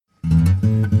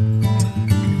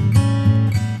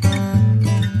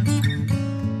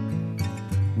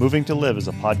Moving to Live is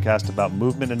a podcast about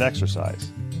movement and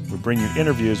exercise. We bring you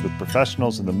interviews with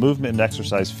professionals in the movement and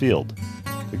exercise field.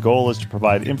 The goal is to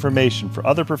provide information for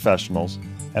other professionals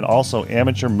and also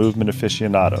amateur movement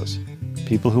aficionados,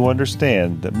 people who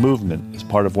understand that movement is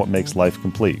part of what makes life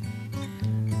complete.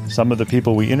 Some of the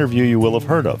people we interview you will have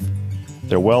heard of.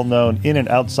 They're well known in and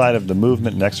outside of the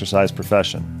movement and exercise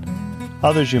profession.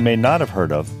 Others you may not have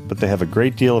heard of, but they have a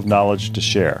great deal of knowledge to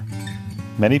share.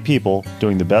 Many people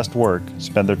doing the best work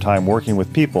spend their time working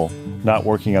with people, not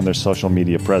working on their social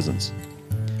media presence.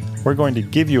 We're going to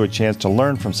give you a chance to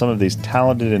learn from some of these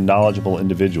talented and knowledgeable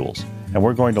individuals, and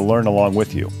we're going to learn along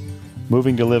with you.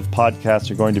 Moving to Live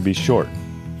podcasts are going to be short.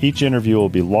 Each interview will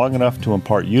be long enough to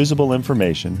impart usable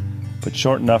information, but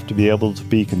short enough to be able to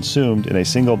be consumed in a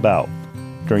single bout,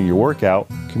 during your workout,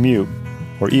 commute,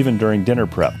 or even during dinner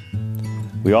prep.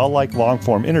 We all like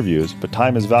long-form interviews, but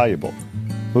time is valuable.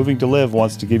 Moving to Live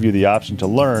wants to give you the option to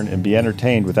learn and be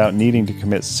entertained without needing to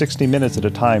commit 60 minutes at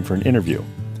a time for an interview.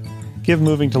 Give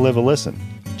Moving to Live a listen.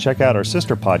 Check out our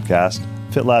sister podcast,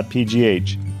 FitLab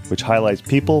PGH, which highlights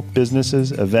people,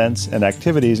 businesses, events, and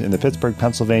activities in the Pittsburgh,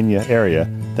 Pennsylvania area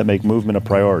that make movement a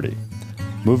priority.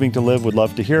 Moving to Live would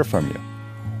love to hear from you.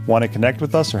 Want to connect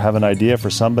with us or have an idea for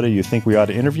somebody you think we ought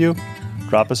to interview?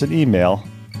 Drop us an email,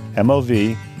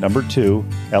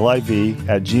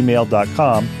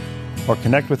 mov2liv@gmail.com, or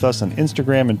connect with us on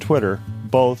Instagram and Twitter,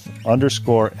 both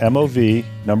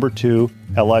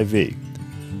 _mov2liv.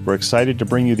 We're excited to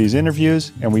bring you these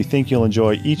interviews, and we think you'll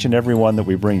enjoy each and every one that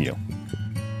we bring you.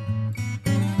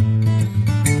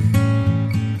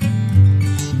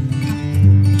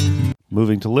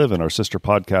 Moving to Live and our sister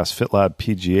podcast, FitLab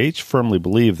PGH, firmly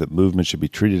believe that movement should be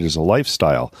treated as a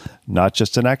lifestyle, not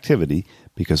just an activity,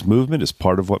 because movement is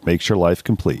part of what makes your life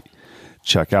complete.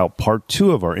 Check out part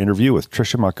 2 of our interview with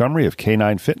Tricia Montgomery of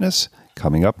K9 Fitness,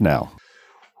 coming up now.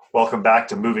 Welcome back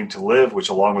to Moving to Live, which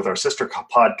along with our sister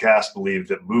podcast, believe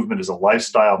that movement is a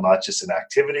lifestyle, not just an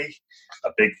activity. A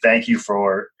big thank you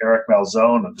for Eric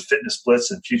Malzone of the Fitness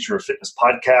Blitz and Future of Fitness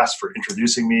podcast for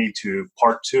introducing me to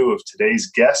part 2 of today's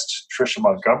guest, Tricia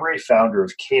Montgomery, founder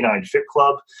of K9 Fit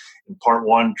Club. In part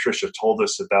 1, Tricia told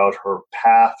us about her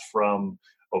path from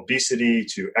obesity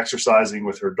to exercising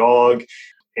with her dog.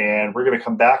 And we're going to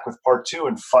come back with part 2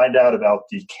 and find out about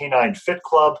the K9 Fit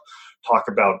Club, talk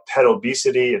about pet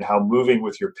obesity and how moving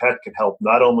with your pet can help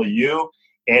not only you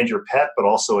and your pet, but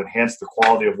also enhance the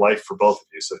quality of life for both of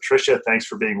you. So Tricia, thanks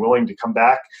for being willing to come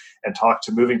back and talk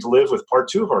to Moving to Live with part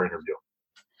 2 of our interview.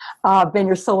 Ben,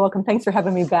 you're so welcome. Thanks for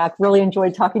having me back. Really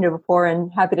enjoyed talking to you before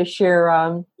and happy to share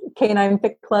K9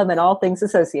 Fit Club and all things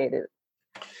associated.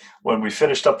 When we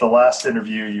finished up the last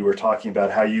interview, you were talking about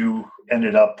how you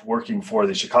ended up working for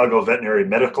the Chicago Veterinary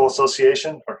Medical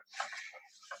Association.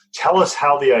 Tell us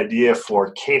how the idea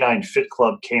for K9 Fit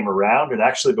Club came around. And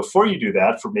actually, before you do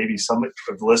that, for maybe some of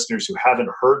the listeners who haven't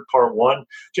heard part 1,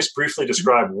 just briefly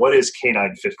describe what is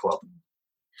K9 Fit Club.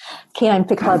 K9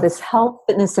 Fit Club is health,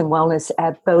 fitness, and wellness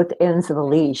at both ends of the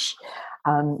leash.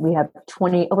 We have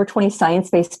over 20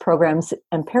 science-based programs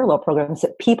and parallel programs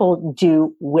that people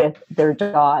do with their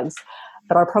dogs.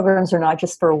 But our programs are not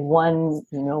just for one,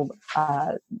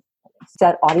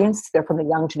 set audience. They're from the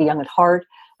young to the young at heart,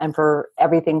 and for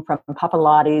everything from Papa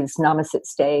Lottie's, Namaste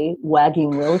Stay,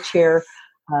 wagging wheelchair.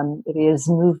 It is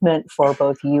movement for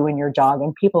both you and your dog,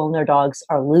 and people and their dogs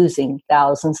are losing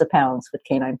thousands of pounds with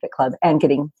K9 Fit Club and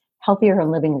getting healthier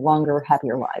and living longer,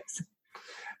 happier lives.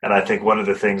 And I think one of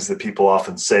the things that people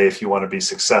often say, if you want to be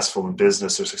successful in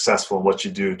business or successful in what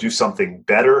you do something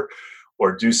better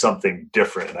or do something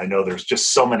different. And I know there's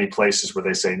just so many places where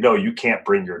they say, no, you can't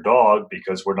bring your dog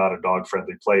because we're not a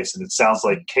dog-friendly place. And it sounds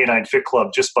like K9 Fit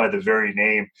Club, just by the very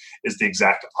name, is the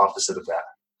exact opposite of that.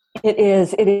 It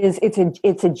is.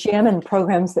 It's a gym and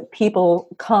programs that people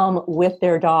come with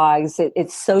their dogs.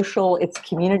 It's social. It's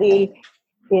community.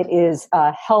 It is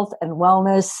health and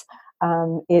wellness.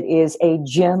 It is a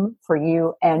gym for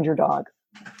you and your dog.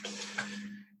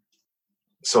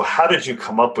 So how did you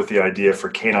come up with the idea for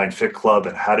K9 Fit Club,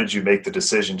 and how did you make the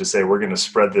decision to say we're going to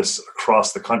spread this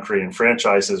across the country in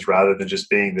franchises rather than just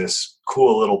being this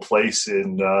cool little place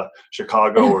in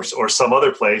Chicago or some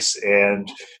other place,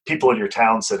 and people in your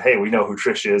town said, hey, we know who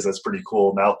Tricia is, that's pretty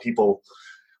cool. Now people,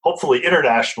 hopefully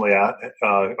internationally,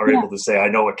 are able to say, I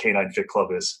know what K9 Fit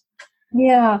Club is.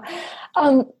 Yeah.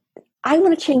 I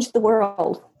want to change the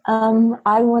world.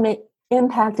 I want to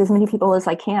impact as many people as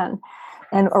I can,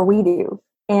 or we do.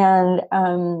 And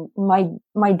my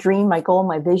dream, my goal,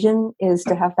 my vision is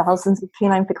to have thousands of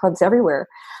K9 Fit Clubs everywhere.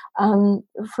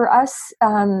 For us,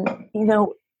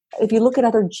 if you look at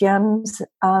other gyms,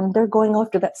 they're going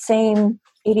after that same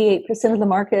 88% of the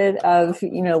market of,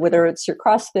 whether it's your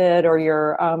CrossFit or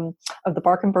your of the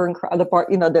Bark and Burn crowd,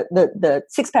 the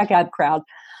six pack ab crowd.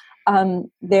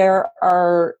 There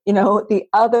are, the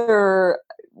other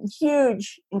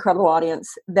huge, incredible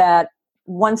audience that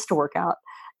wants to work out,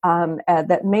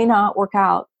 that may not work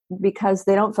out because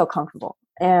they don't feel comfortable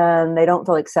and they don't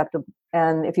feel acceptable.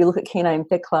 And if you look at Canine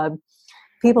Fit Club,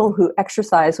 people who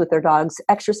exercise with their dogs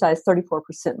exercise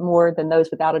 34% more than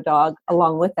those without a dog.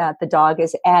 Along with that, the dog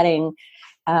is adding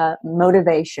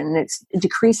motivation. It's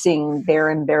decreasing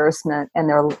their embarrassment, and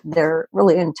they're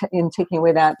really in taking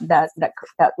away that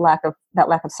lack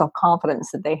of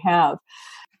self-confidence that they have.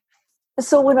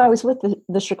 So when I was with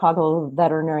the Chicago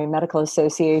Veterinary Medical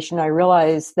Association, I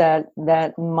realized that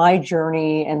my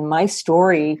journey and my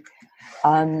story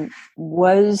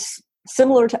was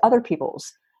similar to other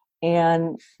people's.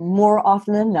 And more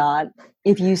often than not,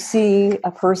 if you see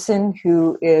a person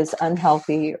who is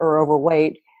unhealthy or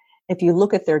overweight, if you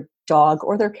look at their dog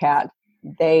or their cat,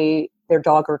 their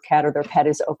dog or cat or their pet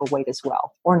is overweight as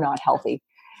well, or not healthy.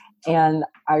 And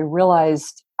I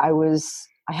realized I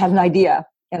had an idea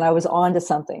and I was on to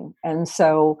something. And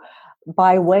so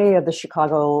by way of the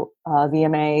Chicago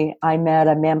VMA, I met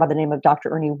a man by the name of Dr.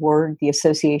 Ernie Ward, the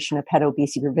Association of Pet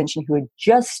Obesity Prevention, who had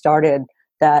just started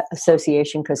that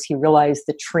association because he realized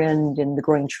the trend and the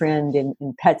growing trend in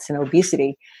pets and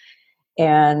obesity,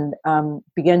 and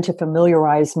began to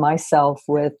familiarize myself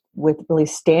with really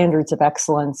standards of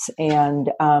excellence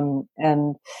and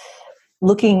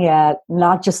looking at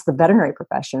not just the veterinary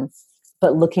profession,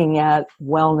 but looking at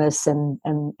wellness and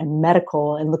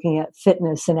medical, and looking at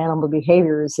fitness and animal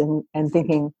behaviors, and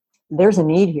thinking there's a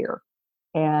need here.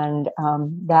 And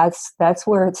that's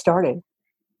where it started.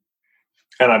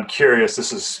 And I'm curious,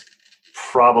 this is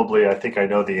probably, I think I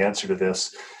know the answer to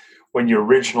this. When you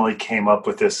originally came up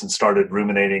with this and started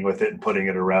ruminating with it and putting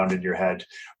it around in your head,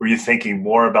 were you thinking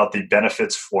more about the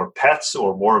benefits for pets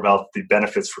or more about the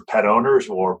benefits for pet owners,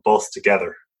 or both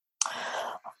together?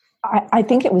 I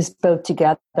think it was both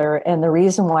together. And the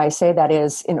reason why I say that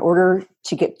is, in order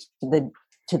to get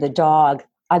to the dog,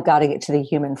 I've got to get to the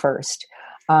human first.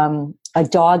 A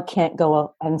dog can't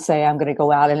go and say, I'm going to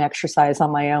go out and exercise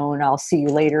on my own. I'll see you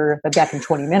later. I'm back in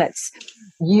 20 minutes.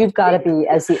 You've got to be,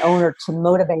 as the owner, to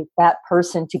motivate that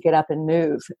person to get up and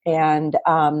move. And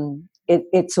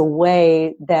it's a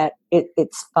way that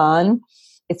it's fun.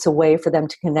 It's a way for them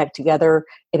to connect together.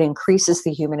 It increases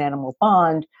the human-animal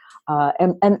bond.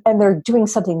 And they're doing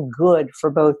something good for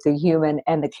both the human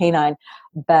and the canine,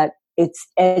 but it's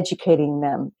educating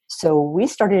them. So we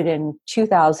started in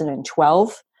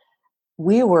 2012.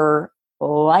 We were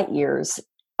light years,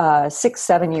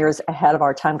 6-7 years ahead of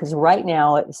our time, because right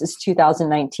now, this is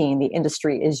 2019, the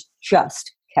industry is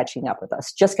just catching up with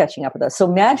us. So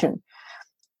imagine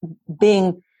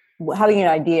having an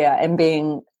idea and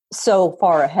being so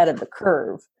far ahead of the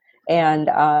curve, and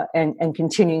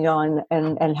continuing on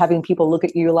and having people look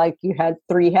at you like you had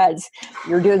 3 heads.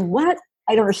 You're doing what?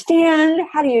 I don't understand.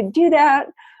 How do you do that?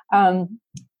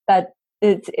 But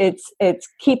it's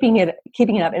keeping it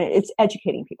up, and it's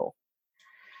educating people.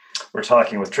 We're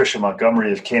talking with Tricia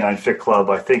Montgomery of Canine Fit Club.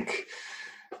 I think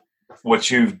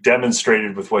what you've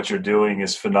demonstrated with what you're doing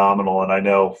is phenomenal. And I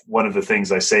know one of the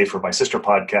things I say for my sister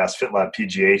podcast, FitLab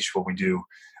PGH, when we do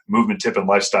movement tip and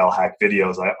lifestyle hack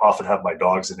videos, I often have my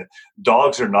dogs in it.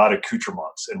 Dogs are not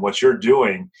accoutrements. And what you're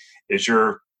doing is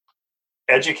you're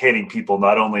educating people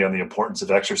not only on the importance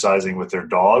of exercising with their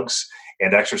dogs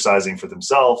and exercising for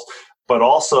themselves, but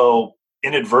also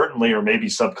inadvertently or maybe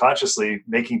subconsciously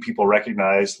making people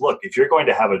recognize, look, if you're going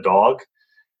to have a dog,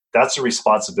 that's a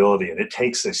responsibility, and it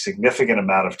takes a significant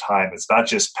amount of time. It's not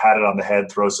just pat it on the head,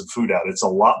 throw some food out. It's a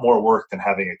lot more work than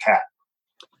having a cat.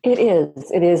 It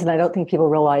is. And I don't think people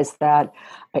realize that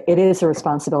it is a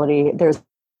responsibility. There's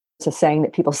a saying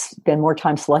that people spend more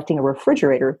time selecting a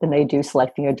refrigerator than they do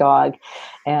selecting a dog.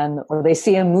 Or they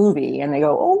see a movie and they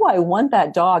go, oh, I want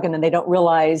that dog. And then they don't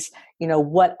realize,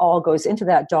 what all goes into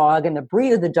that dog, and the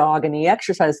breed of the dog, and the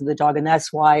exercise of the dog. And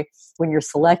that's why when you're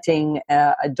selecting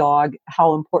a dog,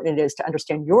 how important it is to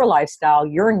understand your lifestyle,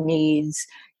 your needs,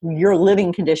 your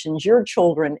living conditions, your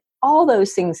children, all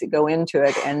those things that go into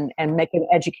it, and make an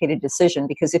educated decision.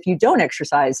 Because if you don't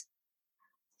exercise,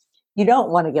 you don't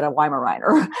want to get a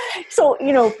Weimaraner. So,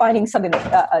 finding something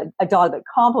that a dog that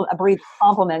a breed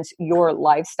complements your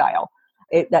lifestyle,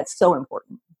 that's so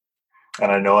important. And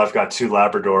I know I've got 2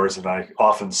 Labradors, and I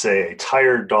often say a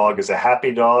tired dog is a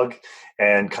happy dog.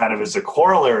 And kind of as a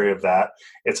corollary of that,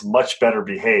 it's much better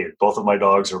behaved. Both of my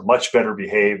dogs are much better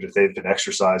behaved if they've been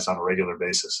exercised on a regular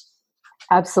basis.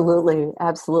 Absolutely,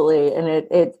 absolutely, and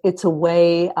it's a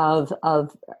way of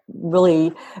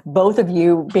really both of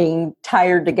you being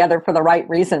tired together for the right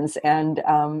reasons, and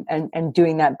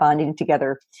doing that bonding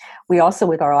together. We also,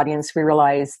 with our audience, we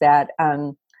realize that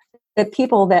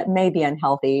people that may be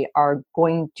unhealthy are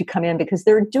going to come in because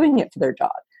they're doing it for their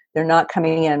dog. They're not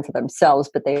coming in for themselves,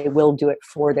 but they will do it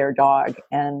for their dog,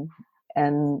 and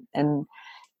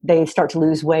they start to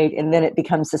lose weight, and then it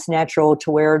becomes this natural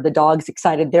to where the dog's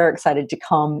excited, they're excited to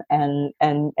come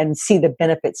and see the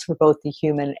benefits for both the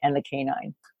human and the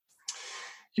canine.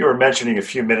 You were mentioning a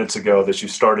few minutes ago that you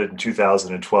started in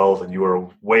 2012 and you were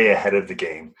way ahead of the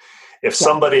game. If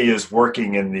somebody is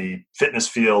working in the fitness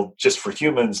field just for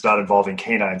humans, not involving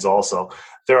canines also,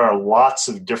 there are lots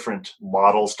of different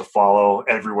models to follow,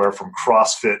 everywhere from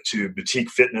CrossFit to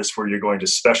boutique fitness, where you're going to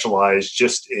specialize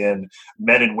just in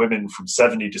men and women from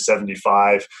 70 to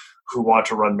 75 who want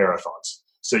to run marathons.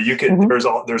 So you can, there's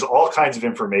all kinds of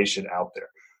information out there.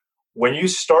 When you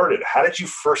started, how did you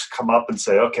first come up and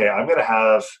say, okay, I'm going to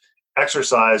have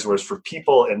exercise where it's for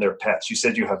people and their pets? You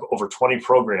said you have over 20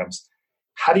 programs.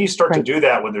 How do you start to do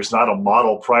that when there's not a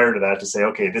model prior to that to say,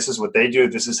 okay, this is what they do,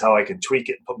 this is how I can tweak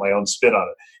it and put my own spin on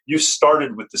it? You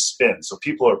started with the spin. So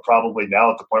people are probably now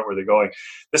at the point where they're going,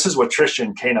 this is what Tricia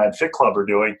and Canine Fit Club are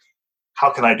doing. How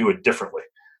can I do it differently?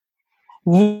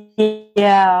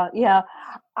 Yeah.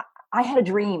 I had a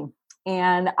dream.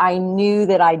 And I knew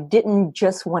that I didn't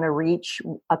just want to reach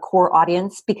a core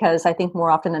audience, because I think more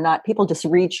often than not, people just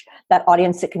reach that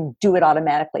audience that can do it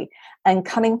automatically. And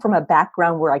coming from a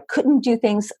background where I couldn't do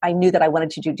things, I knew that I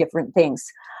wanted to do different things.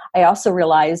 I also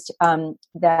realized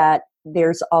that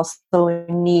there's also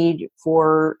a need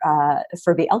for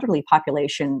the elderly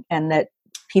population, and that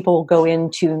people go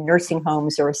into nursing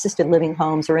homes or assisted living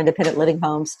homes or independent living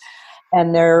homes,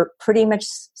 and they're pretty much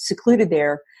secluded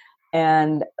there.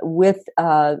 And with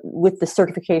the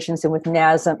certifications and with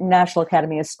NASM, National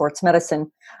Academy of Sports Medicine,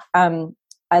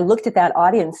 I looked at that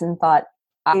audience and thought,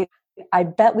 I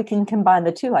bet we can combine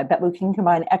the two. I bet we can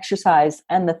combine exercise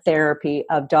and the therapy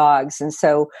of dogs. And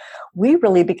so we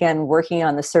really began working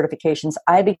on the certifications.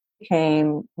 I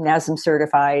became NASM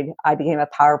certified. I became a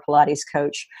Power Pilates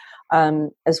coach,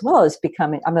 as well as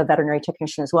I'm a veterinary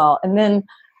technician as well. And then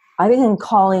I began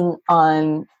calling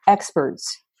on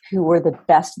experts who were the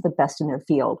best in their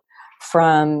field,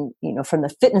 from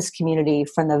the fitness community,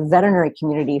 from the veterinary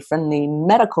community, from the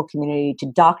medical community, to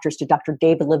doctors, to Dr.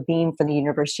 David Levine from the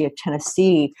University of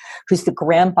Tennessee, who's the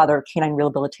grandfather of canine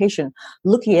rehabilitation,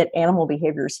 looking at animal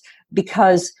behaviors,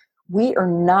 because we are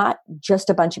not just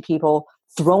a bunch of people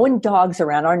throwing dogs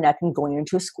around our neck and going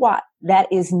into a squat.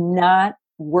 That is not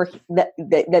work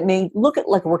that may look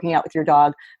like working out with your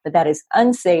dog, but that is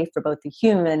unsafe for both the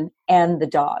human and the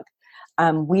dog.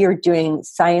 We are doing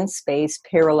science-based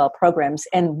parallel programs,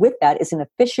 and with that is an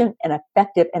efficient and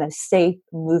effective and a safe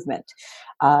movement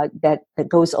that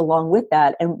goes along with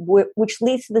that, and which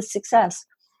leads to the success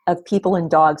of people and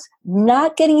dogs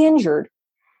not getting injured,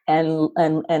 and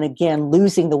again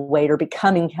losing the weight or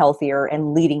becoming healthier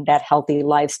and leading that healthy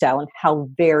lifestyle, and how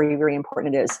very, very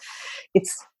important it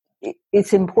is.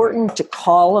 It's important to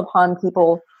call upon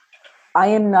people. I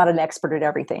am not an expert at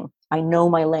everything. I know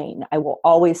my lane. I will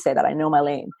always say that I know my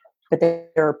lane. But there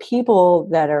are people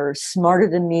that are smarter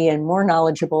than me and more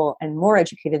knowledgeable and more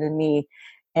educated than me.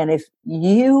 And if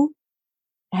you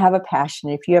have a passion,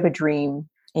 if you have a dream,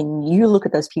 and you look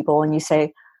at those people and you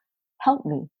say, help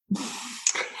me,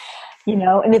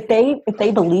 and if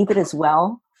they believe it as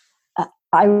well,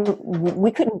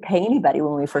 we couldn't pay anybody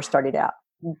when we first started out.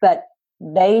 But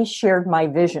they shared my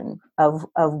vision of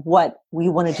what we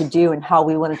wanted to do and how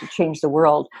we wanted to change the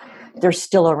world. They're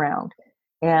still around.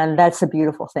 And that's a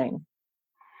beautiful thing.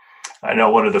 I know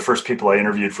one of the first people I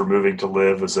interviewed for Moving to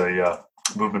Live was a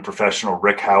movement professional,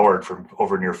 Rick Howard, from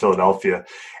over near Philadelphia.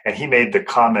 And he made the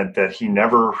comment that he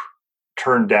never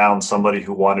turned down somebody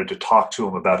who wanted to talk to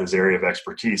him about his area of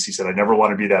expertise. He said, I never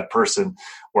want to be that person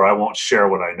where I won't share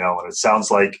what I know. And it sounds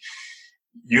like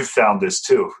you've found this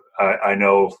too. I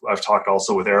know I've talked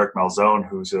also with Eric Malzone,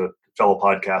 who's a fellow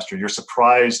podcaster. You're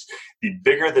surprised the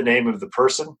bigger the name of the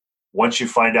person, once you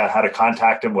find out how to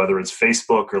contact them, whether it's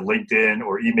Facebook or LinkedIn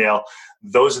or email,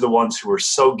 those are the ones who are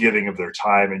so giving of their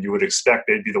time, and you would expect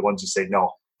they'd be the ones who say,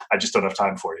 no, I just don't have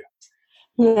time for you.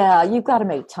 Yeah, you've got to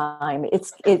make time.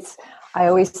 I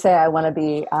always say I want to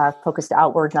be focused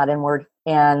outward, not inward.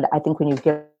 And I think when you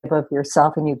give of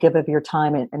yourself and you give of your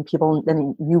time and people,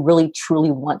 then you really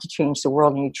truly want to change the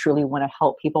world and you truly want to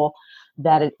help people.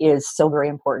 that it is so very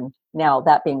important. Now,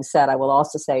 that being said, I will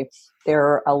also say there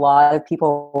are a lot of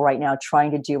people right now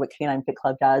trying to do what Canine Fit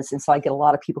Club does. And so I get a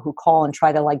lot of people who call and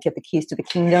try to like get the keys to the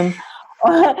kingdom.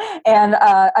 And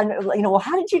well,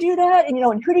 how did you do that? And,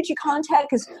 and who did you contact?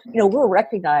 Because, we're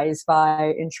recognized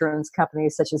by insurance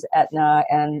companies such as Aetna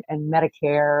and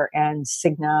Medicare and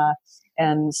Cigna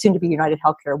and soon to be United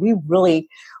Healthcare.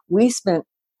 We spent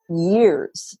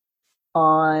years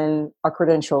on our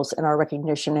credentials and our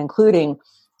recognition, including,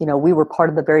 we were part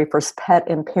of the very first pet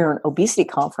and parent obesity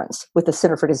conference with the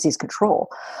Center for Disease Control.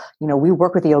 We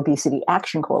work with the Obesity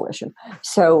Action Coalition.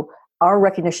 So our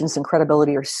recognitions and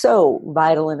credibility are so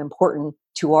vital and important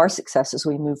to our success as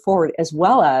we move forward, as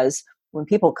well as when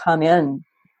people come in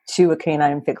to a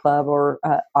Canine Fit Club or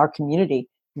our community,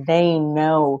 they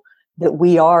know that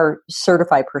we are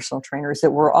certified personal trainers,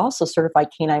 that we're also certified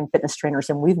canine fitness trainers,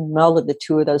 and we've melded the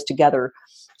two of those together.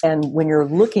 And when you're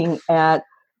looking at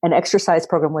an exercise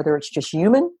program, whether it's just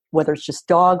human, whether it's just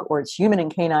dog, or it's human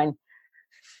and canine,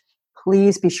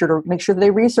 please be sure to make sure that they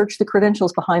research the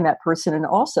credentials behind that person. And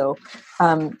also,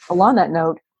 along that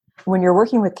note, when you're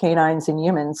working with canines and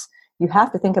humans, you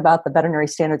have to think about the veterinary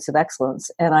standards of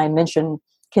excellence. And I mentioned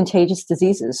contagious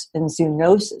diseases and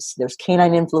zoonosis. There's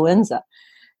canine influenza.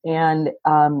 And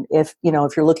if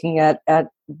you're looking at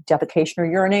defecation or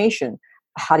urination,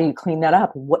 how do you clean that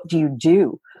up? What do you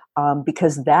do?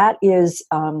 Because that is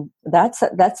that's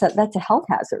a health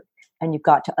hazard, and you've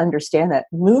got to understand that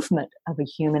movement of a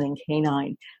human and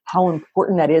canine, how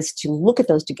important that is to look at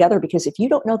those together. Because if you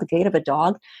don't know the gait of a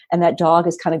dog, and that dog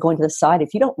is kind of going to the side,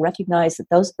 if you don't recognize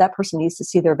that person needs to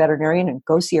see their veterinarian and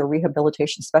go see a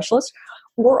rehabilitation specialist,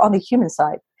 or on the human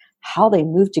side, how they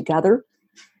move together.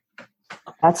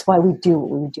 That's why we do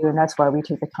what we do, and that's why we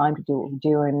take the time to do what we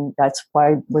do, and that's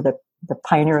why we're the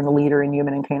pioneer and the leader in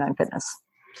human and canine fitness.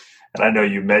 And I know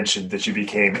you mentioned that you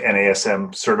became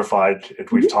NASM certified.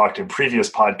 We've talked in previous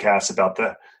podcasts about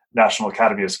the National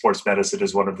Academy of Sports Medicine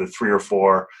as one of the 3 or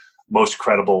 4 most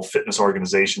credible fitness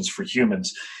organizations for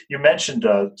humans. You mentioned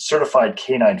a certified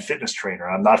canine fitness trainer.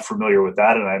 I'm not familiar with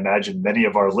that, and I imagine many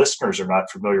of our listeners are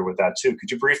not familiar with that too.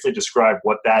 Could you briefly describe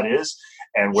what that is,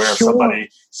 and where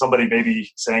somebody may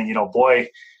be saying, boy,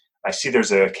 I see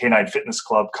there's a canine fitness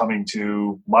club coming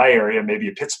to my area, maybe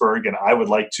Pittsburgh, and I would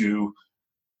like to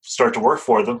start to work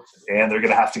for them, and they're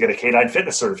going to have to get a canine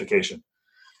fitness certification?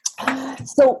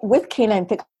 So with Canine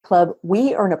Fit Club,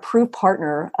 we are an approved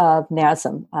partner of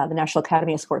NASM, the National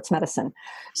Academy of Sports Medicine.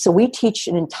 So we teach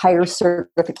an entire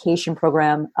certification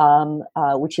program,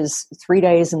 which is 3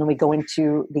 days, and then we go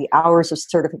into the hours of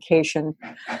certification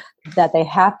that they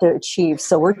have to achieve.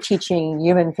 So we're teaching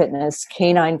human fitness,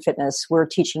 canine fitness. We're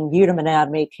teaching human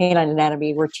anatomy, canine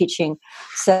anatomy. We're teaching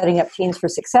setting up teams for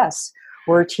success.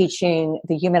 We're teaching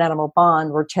the human-animal bond.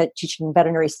 We're teaching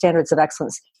veterinary standards of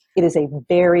excellence. It is a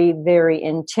very, very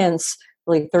intense,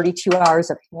 really 32 hours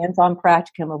of hands-on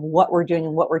practicum of what we're doing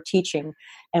and what we're teaching.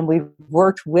 And we've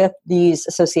worked with these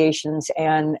associations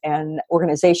and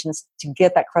organizations to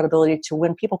get that credibility to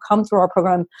when people come through our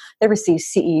program, they receive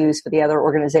CEUs for the other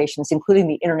organizations, including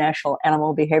the International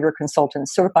Animal Behavior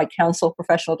Consultants, Certified Council of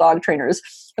Professional Dog Trainers,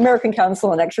 American Council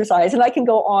on Exercise, and I can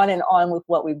go on and on with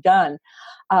what we've done.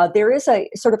 There is a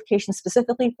certification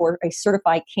specifically for a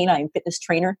certified canine fitness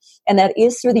trainer, and that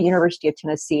is through the University of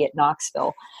Tennessee at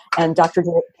Knoxville. And Dr.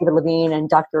 David Levine and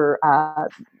Dr.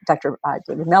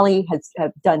 David Melly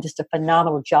have done just a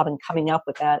phenomenal job in coming up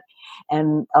with that.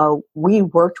 And we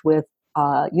worked with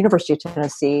University of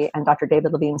Tennessee and Dr.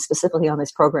 David Levine specifically on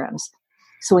these programs.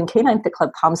 So when Canine Fit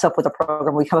Club comes up with a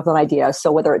program, we come up with an idea.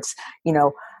 So whether it's,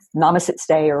 Namasit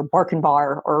Stay or Bark and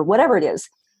Bar or whatever it is,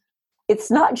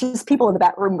 it's not just people in the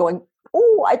back room going,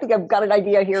 oh, I think I've got an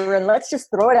idea here, and let's just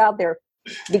throw it out there.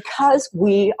 Because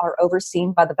we are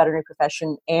overseen by the veterinary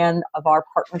profession and of our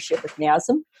partnership with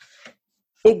NASM,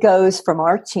 it goes from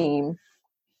our team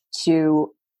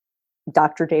to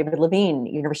Dr. David Levine,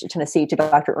 University of Tennessee, to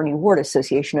Dr. Ernie Ward,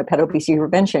 Association of Pet Obesity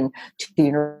Prevention, to the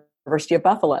University of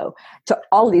Buffalo, to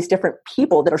all of these different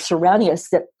people that are surrounding us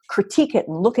that critique it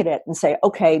and look at it and say,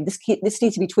 okay, this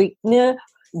needs to be tweaked. Nah.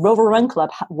 Rover Run Club,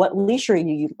 what leash are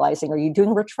you utilizing? Are you doing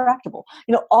retractable?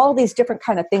 All these different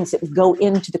kind of things that go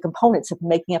into the components of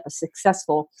making up a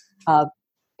successful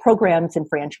programs and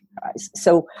franchise.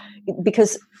 So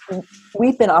because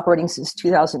we've been operating since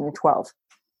 2012,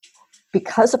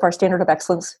 because of our standard of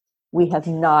excellence, we have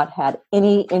not had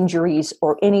any injuries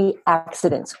or any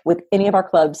accidents with any of our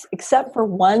clubs, except for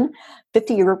one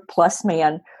 50-year-plus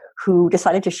man who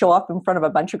decided to show up in front of a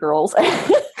bunch of girls.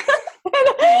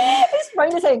 He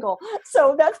sprained his ankle.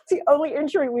 So that's the only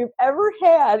injury we've ever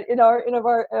had in all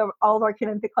of our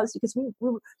canine fit clubs, because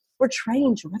we're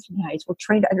trained to recognize, we're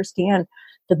trained to understand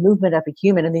the movement of a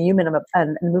human and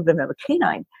and the movement of a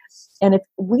canine. And if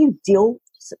we deal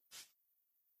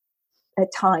at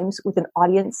times with an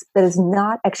audience that is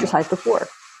not exercised before,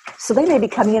 so they may be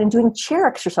coming in and doing chair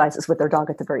exercises with their dog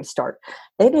at the very start.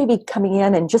 They may be coming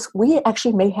in and we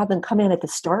actually may have them come in at the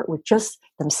start with just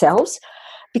themselves.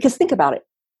 Because think about it.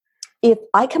 If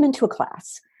I come into a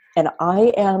class and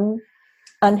I am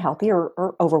unhealthy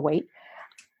or overweight,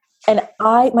 and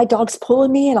my dog's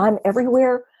pulling me and I'm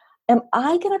everywhere, am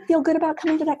I going to feel good about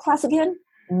coming to that class again?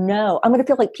 No, I'm going to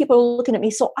feel like people are looking at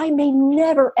me. So I may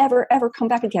never, ever, ever come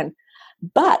back again.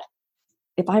 But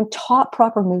if I'm taught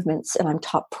proper movements and I'm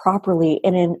taught properly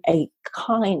and in a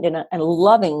kind and a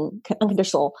loving,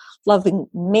 unconditional, loving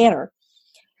manner,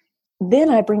 then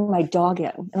I bring my dog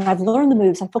in and I've learned the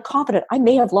moves. I feel confident. I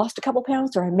may have lost a couple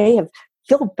pounds or I may have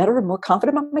feel better and more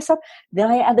confident about myself.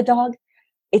 Then I add the dog.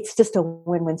 It's just a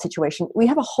win-win situation. We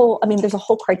have there's a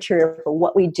whole criteria for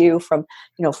what we do from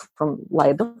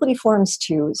liability forms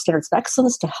to standards of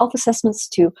excellence to health assessments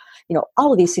to,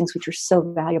 all of these things which are so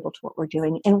valuable to what we're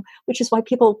doing. And which is why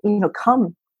people,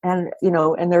 come and,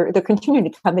 and they're continuing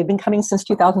to come. They've been coming since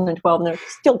 2012 and they're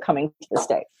still coming to this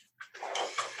day.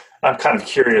 I'm kind of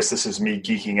curious. This is me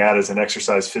geeking out as an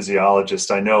exercise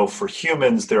physiologist. I know for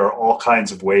humans, there are all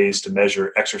kinds of ways to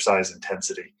measure exercise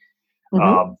intensity.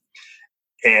 Mm-hmm.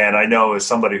 And I know as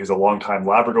somebody who's a longtime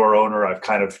Labrador owner, I've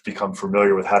kind of become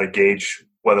familiar with how to gauge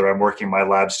whether I'm working my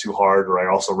labs too hard, or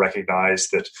I also recognize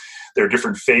that there are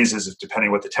different phases of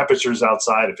depending what the temperature is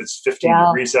outside. If it's 15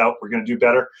 degrees out, we're going to do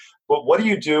better. But what do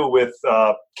you do with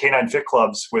Canine Fit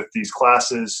Clubs with these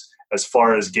classes as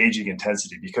far as gauging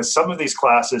intensity? Because some of these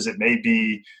classes, it may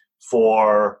be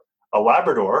for a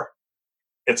Labrador,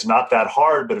 it's not that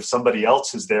hard, but if somebody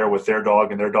else is there with their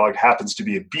dog and their dog happens to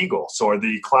be a beagle, so are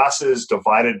the classes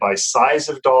divided by size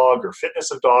of dog or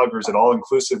fitness of dog, or is it all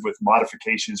inclusive with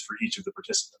modifications for each of the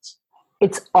participants?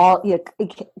 It's all,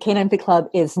 Canine Fit Club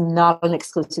is not an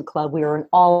exclusive club. We are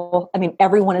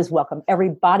everyone is welcome.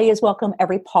 Everybody is welcome.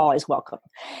 Every paw is welcome.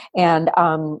 And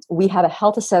we have a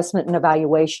health assessment and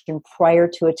evaluation prior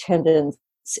to attendance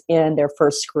in their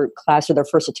first group class or their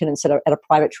first attendance at a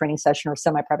private training session or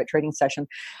semi-private training session.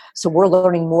 So we're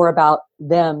learning more about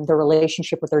them, their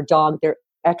relationship with their dog, their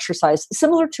exercise,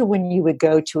 similar to when you would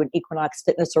go to an Equinox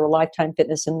Fitness or a Lifetime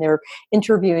Fitness and they're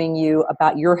interviewing you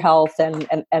about your health and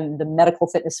the medical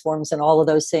fitness forms and all of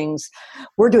those things.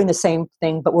 We're doing the same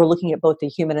thing, but we're looking at both the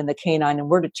human and the canine and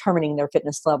we're determining their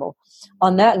fitness level.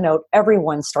 On that note,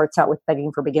 everyone starts out with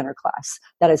Begging for Beginner class.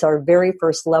 That is our very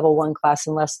first level 1 class,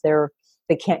 unless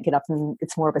they can't get up and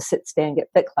it's more of a sit, stand, get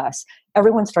fit class.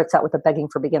 Everyone starts out with a Begging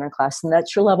for Beginner class, and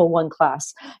that's your level 1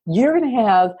 class. You're going to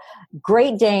have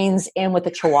Great Danes in with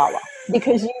a Chihuahua and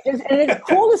it's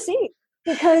cool to see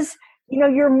because,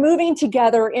 you're moving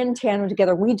together in tandem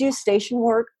together. We do station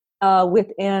work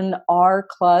within our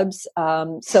clubs.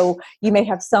 So you may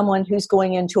have someone who's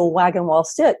going into a wagon wall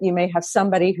sit. You may have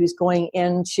somebody who's going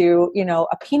into,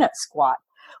 a peanut squat.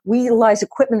 We utilize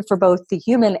equipment for both the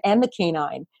human and the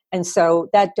canine. And so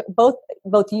that both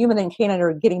human and canine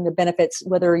are getting the benefits,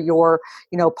 whether you're,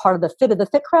 part of the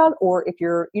fit crowd or if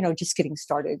you're, just getting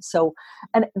started. So,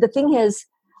 and the thing is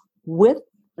with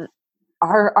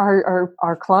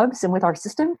our clubs and with our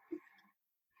system,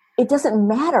 it doesn't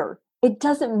matter. It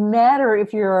doesn't matter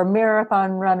if you're a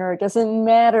marathon runner. It doesn't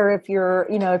matter if you're,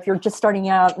 if you're just starting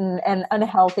out and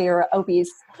unhealthy or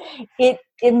obese. It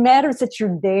matters that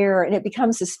you're there, and it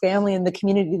becomes this family and the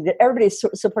community that everybody's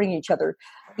supporting each other.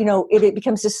 It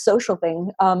becomes this social thing.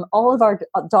 All of our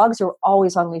dogs are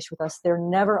always on leash with us. They're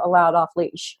never allowed off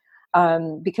leash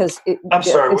because I'm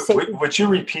sorry. Would you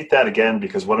repeat that again?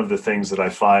 Because one of the things that I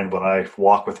find when I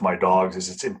walk with my dogs is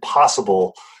it's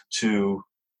impossible to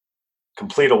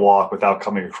complete a walk without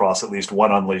coming across at least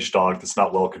one unleashed dog that's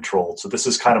not well controlled. So this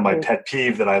is kind of my pet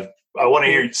peeve that I want to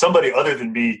hear somebody other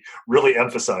than me really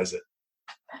emphasize it.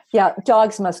 Yeah,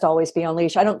 dogs must always be on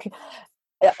leash. I don't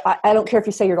care if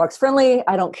you say your dog's friendly.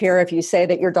 I don't care if you say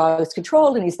that your dog is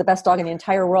controlled and he's the best dog in the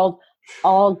entire world.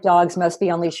 All dogs must be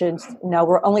on leashes. No,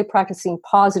 we're only practicing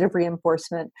positive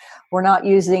reinforcement. We're not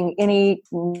using any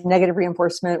negative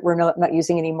reinforcement. We're not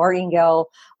using any martingale,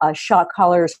 shock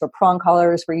collars or prong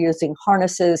collars. We're using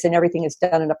harnesses, and everything is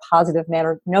done in a positive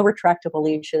manner. No retractable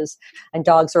leashes, and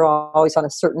dogs are always on a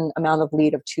certain amount of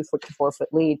lead of 2 foot to 4 foot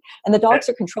lead. And the dogs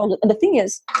are controlled. And the thing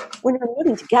is, when you're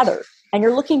moving together and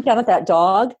you're looking down at that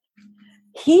dog,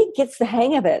 he gets the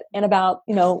hang of it in about,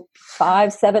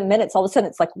 5-7 minutes. All of a sudden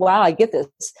it's like, wow, I get this.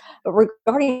 But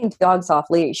regarding dogs off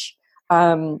leash,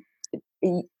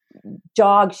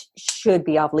 dogs should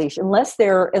be off leash unless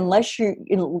you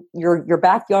in your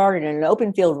backyard and in an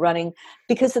open field running,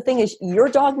 because the thing is, your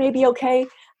dog may be okay,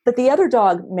 but the other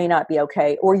dog may not be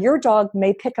okay, or your dog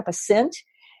may pick up a scent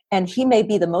and he may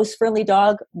be the most friendly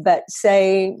dog, but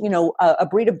say, a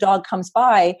breed of dog comes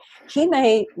by, he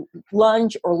may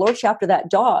lunge or lurch after that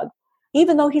dog,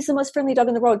 even though he's the most friendly dog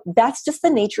in the world. That's just the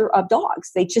nature of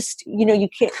dogs. They just, you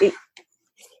can't.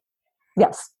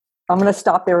 Yes, I'm going to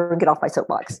stop there and get off my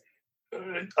soapbox.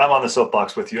 I'm on the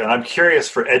soapbox with you, and I'm curious,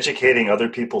 for educating other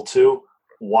people too,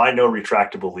 why no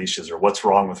retractable leashes, or what's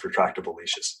wrong with retractable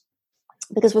leashes?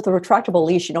 Because with a retractable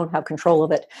leash, you don't have control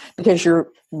of it, because you're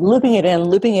looping it in,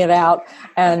 looping it out.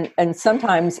 And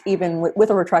sometimes even with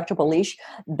a retractable leash,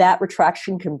 that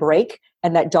retraction can break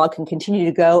and that dog can continue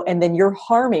to go. And then you're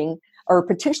harming or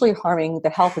potentially harming the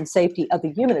health and safety of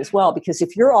the human as well. Because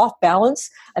if you're off balance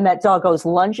and that dog goes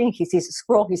lunging, he sees a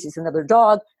squirrel, he sees another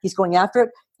dog, he's going after it,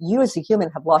 you as a human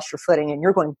have lost your footing and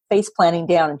you're going face planting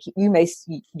down, and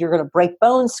you're going to break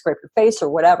bones, scrape your face or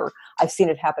whatever. I've seen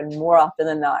it happen more often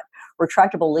than not.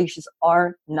 Retractable leashes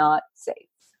are not safe.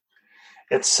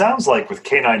 It sounds like with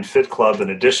Canine Fit Club, in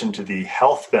addition to the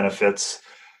health benefits,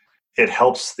 it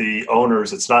helps the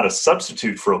owners. It's not a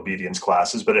substitute for obedience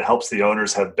classes, but it helps the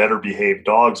owners have better behaved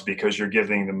dogs, because you're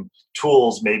giving them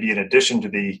tools, maybe in addition to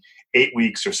the 8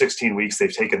 weeks or 16 weeks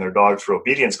they've taken their dog through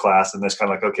obedience class. And it's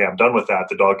kind of like, okay, I'm done with that.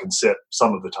 The dog can sit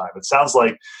some of the time. It sounds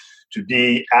like to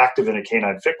be active in a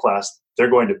Canine Fit class, they're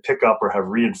going to pick up or have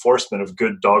reinforcement of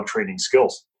good dog training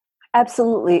skills.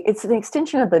 Absolutely. It's an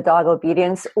extension of the dog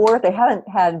obedience, or if they haven't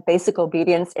had basic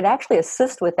obedience, it actually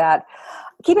assists with that.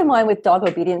 Keep in mind with dog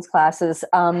obedience classes,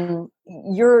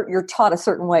 you're taught a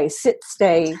certain way: sit,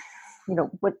 stay,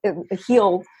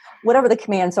 heel, whatever the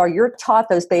commands are. You're taught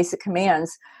those basic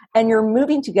commands, and you're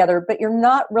moving together, but you're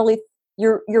not really.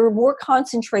 You're more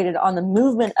concentrated on the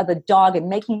movement of the dog and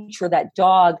making sure that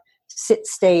dog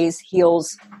sits, stays,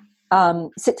 heels,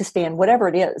 sit to stand, whatever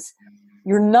it is.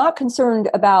 You're not concerned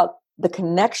about the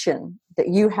connection that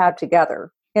you have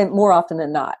together, and more often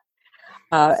than not.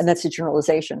 And that's a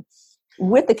generalization.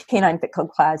 With the Canine Fit Club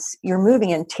class, you're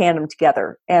moving in tandem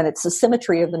together, and it's the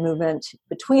symmetry of the movement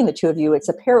between the two of you. It's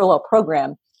a parallel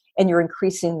program, and you're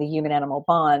increasing the human-animal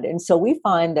bond. And so we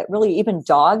find that really even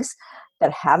dogs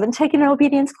that haven't taken an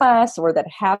obedience class or that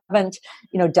haven't,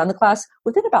 done the class,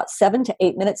 within about 7 to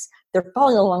 8 minutes, they're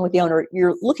following along with the owner.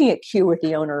 You're looking at cue with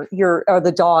the owner, or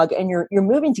the dog, and you're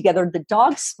moving together. The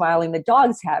dog's smiling, the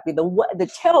dog's happy,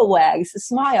 the tail wags, the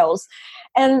smiles,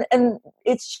 and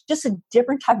it's just a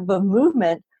different type of a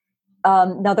movement.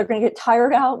 Now they're going to get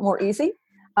tired out more easy,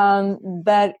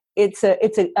 but it's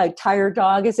a tired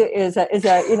dog is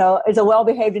a well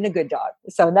behaved and a good dog.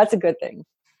 So that's a good thing.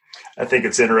 I think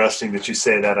it's interesting that you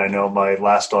say that. I know my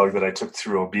last dog that I took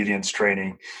through obedience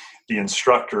training, the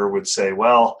instructor would say,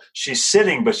 well, she's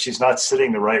sitting, but she's not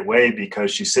sitting the right way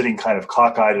because she's sitting kind of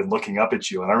cockeyed and looking up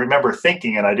at you. And I remember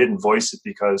thinking, and I didn't voice it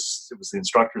because it was the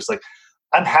instructor's like,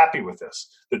 I'm happy with this.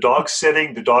 The dog's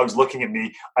sitting, the dog's looking at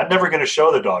me. I'm never going to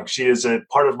show the dog. She is a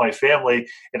part of my family.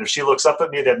 And if she looks up at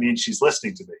me, that means she's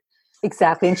listening to me.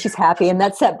 Exactly, and she's happy, and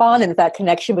that's that bond and that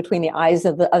connection between the eyes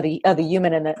of the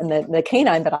human and the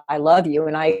canine. That I love you,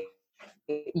 and I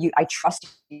trust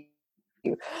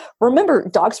you. Remember,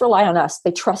 dogs rely on us; they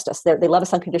trust us. They love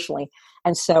us unconditionally,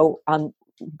 and so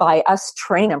by us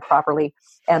training them properly,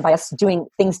 and by us doing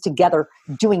things together,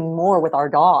 doing more with our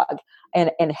dog,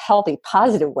 and in healthy,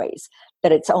 positive ways,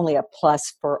 that it's only a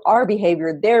plus for our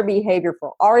behavior, their behavior,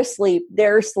 for our sleep,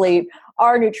 their sleep,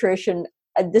 our nutrition.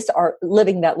 Are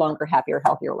living that longer, happier,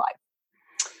 healthier life.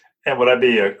 And would I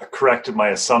be correct in my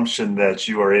assumption that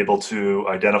you are able to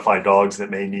identify dogs that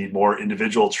may need more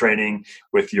individual training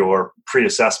with your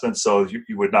pre-assessment, so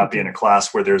you would not be in a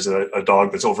class where there's a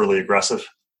dog that's overly aggressive?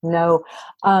 No,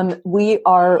 we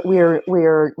are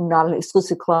not an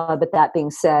exclusive club. But that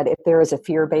being said, if there is a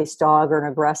fear-based dog or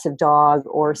an aggressive dog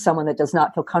or someone that does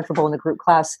not feel comfortable in the group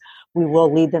class, we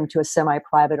will lead them to a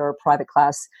semi-private or a private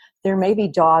class. There may be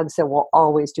dogs that will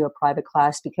always do a private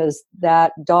class because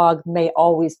that dog may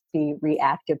always be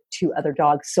reactive to other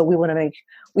dogs. So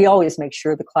we always make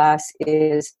sure the class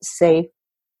is safe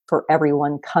for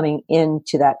everyone coming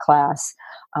into that class.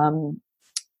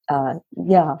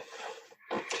 Yeah.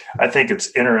 I think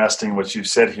it's interesting what you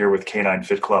said here with Canine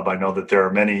Fit Club. I know that there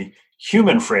are many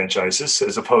human franchises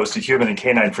as opposed to human and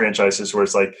canine franchises where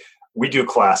it's like we do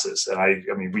classes, and I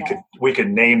mean we could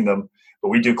name them, but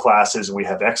we do classes and we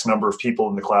have X number of people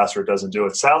in the class or it doesn't do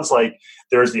it. Sounds like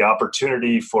there's the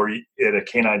opportunity for at a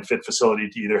canine fit facility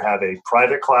to either have a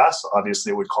private class,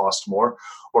 obviously it would cost more,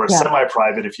 or a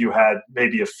semi-private if you had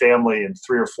maybe a family and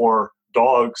 3 or 4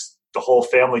 dogs the whole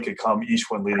family could come, each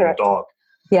one leading Correct. a dog.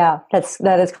 Yeah,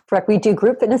 that is correct. We do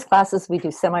group fitness classes, we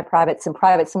do semi-privates and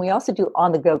privates, and we also do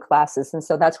on-the-go classes. And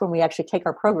so that's when we actually take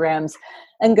our programs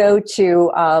and go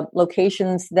to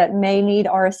locations that may need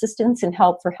our assistance and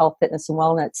help for health, fitness, and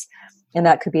wellness. And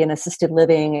that could be an assisted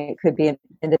living, it could be an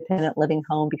independent living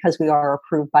home, because we are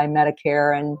approved by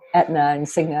Medicare and Aetna and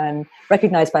Cigna and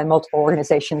recognized by multiple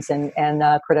organizations and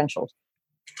credentialed.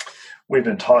 We've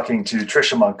been talking to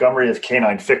Tricia Montgomery of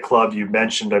Canine Fit Club. You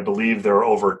mentioned, I believe, there are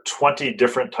over 20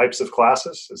 different types of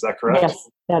classes. Is that correct? Yes,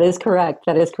 that is correct.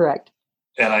 That is correct.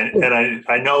 And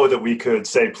I know that we could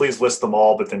say, please list them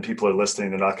all, but then people are listening,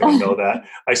 they're not going to know that.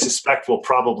 I suspect we'll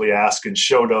probably ask in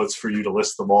show notes for you to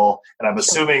list them all. And I'm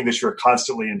assuming that you're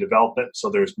constantly in development, so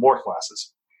there's more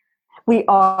classes. We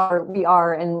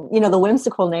are. And, the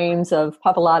whimsical names of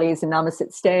Papa Lottie's and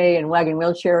Namaste Stay and Wagon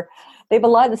Wheelchair, they've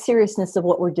allowed the seriousness of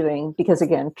what we're doing, because,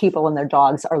 again, people and their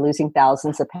dogs are losing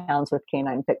thousands of pounds with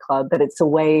Canine Fit Club, but it's a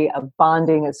way of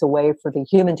bonding. It's a way for the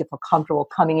human to feel comfortable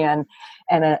coming in.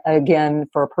 And again,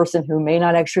 for a person who may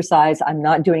not exercise, I'm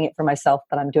not doing it for myself,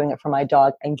 but I'm doing it for my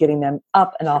dog and getting them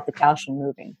up and off the couch and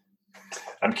moving.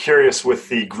 I'm curious, with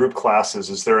the group classes,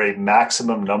 is there a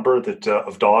maximum number that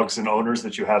of dogs and owners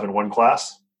that you have in one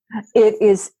class? It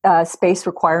is space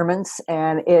requirements,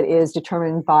 and it is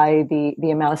determined by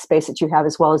the amount of space that you have,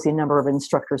 as well as the number of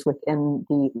instructors within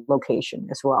the location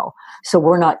as well. So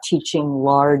we're not teaching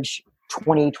large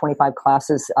 20, 25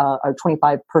 classes or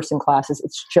 25 person classes.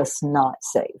 It's just not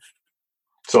safe.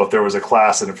 So if there was a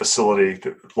class in a facility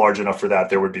large enough for that,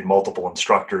 there would be multiple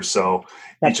instructors. So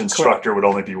That's each instructor correct. would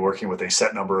only be working with a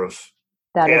set number of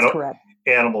That is correct.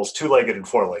 Animals, 2-legged and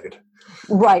 4-legged.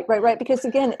 Right. Because,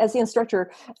 again, as the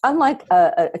instructor, unlike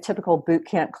a typical boot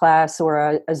camp class or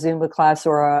a Zumba class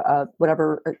or a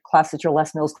whatever class that your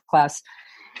Les Mills class,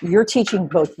 you're teaching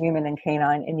both human and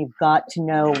canine, and you've got to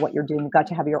know what you're doing. You've got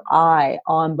to have your eye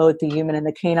on both the human and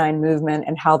the canine movement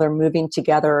and how they're moving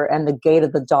together, and the gait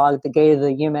of the dog, the gait of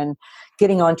the human,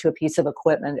 getting onto a piece of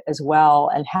equipment as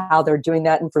well, and how they're doing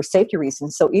that, and for safety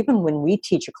reasons. So even when we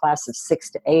teach a class of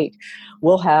 6 to 8,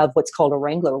 we'll have what's called a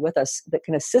wrangler with us that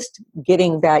can assist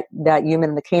getting that human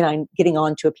and the canine getting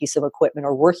onto a piece of equipment,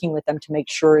 or working with them to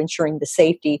make sure, ensuring the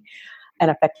safety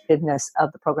and effectiveness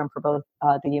of the program for both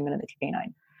the human and the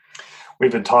canine.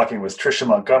 We've been talking with Tricia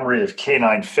Montgomery of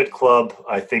Canine Fit Club.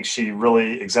 I think she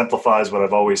really exemplifies what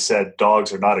I've always said: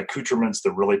 dogs are not accoutrements,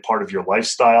 they're really part of your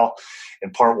lifestyle.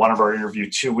 In part one of our interview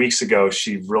 2 weeks ago,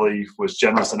 she really was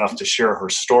generous enough to share her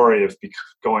story of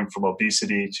going from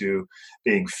obesity to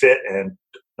being fit, and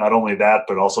not only that,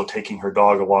 but also taking her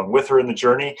dog along with her in the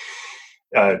journey.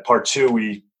 Part two,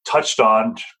 we touched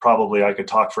on, probably I could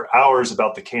talk for hours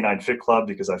about the Canine Fit Club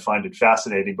because I find it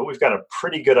fascinating, but we've got a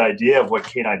pretty good idea of what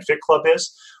Canine Fit Club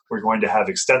is. We're going to have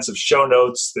extensive show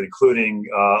notes, including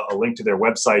a link to their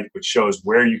website, which shows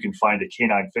where you can find a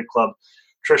Canine Fit Club.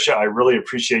 Tricia, I really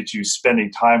appreciate you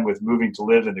spending time with Moving to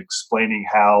Live and explaining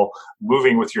how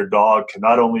moving with your dog can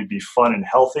not only be fun and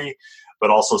healthy,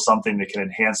 but also something that can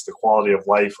enhance the quality of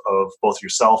life of both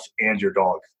yourself and your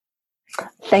dog.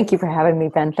 Thank you for having me,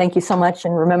 Ben. Thank you so much.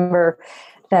 And remember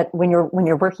that when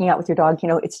you're working out with your dog,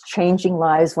 it's changing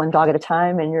lives one dog at a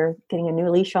time, and you're getting a new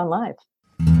leash on life.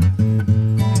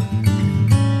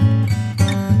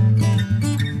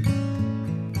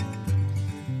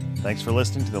 Thanks for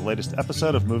listening to the latest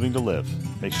episode of Moving to Live.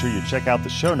 Make sure you check out the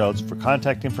show notes for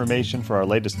contact information for our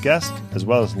latest guest, as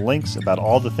well as links about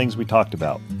all the things we talked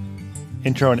about.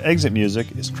 Intro and exit music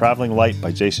is Traveling Light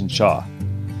by Jason Shaw.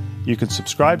 You can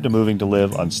subscribe to Moving to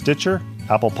Live on Stitcher,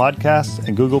 Apple Podcasts,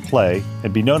 and Google Play,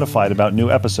 and be notified about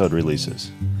new episode releases.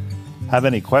 Have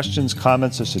any questions,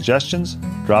 comments, or suggestions?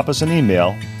 Drop us an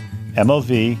email,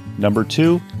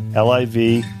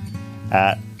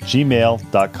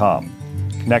 mov2liv@gmail.com.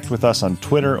 Connect with us on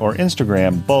Twitter or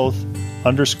Instagram, both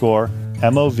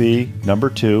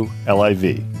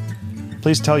 _MOV2LIV.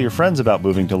 Please tell your friends about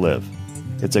Moving to Live.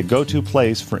 It's a go-to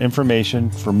place for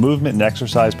information for movement and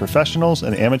exercise professionals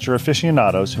and amateur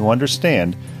aficionados who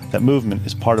understand that movement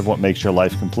is part of what makes your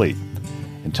life complete.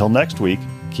 Until next week,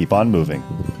 keep on moving.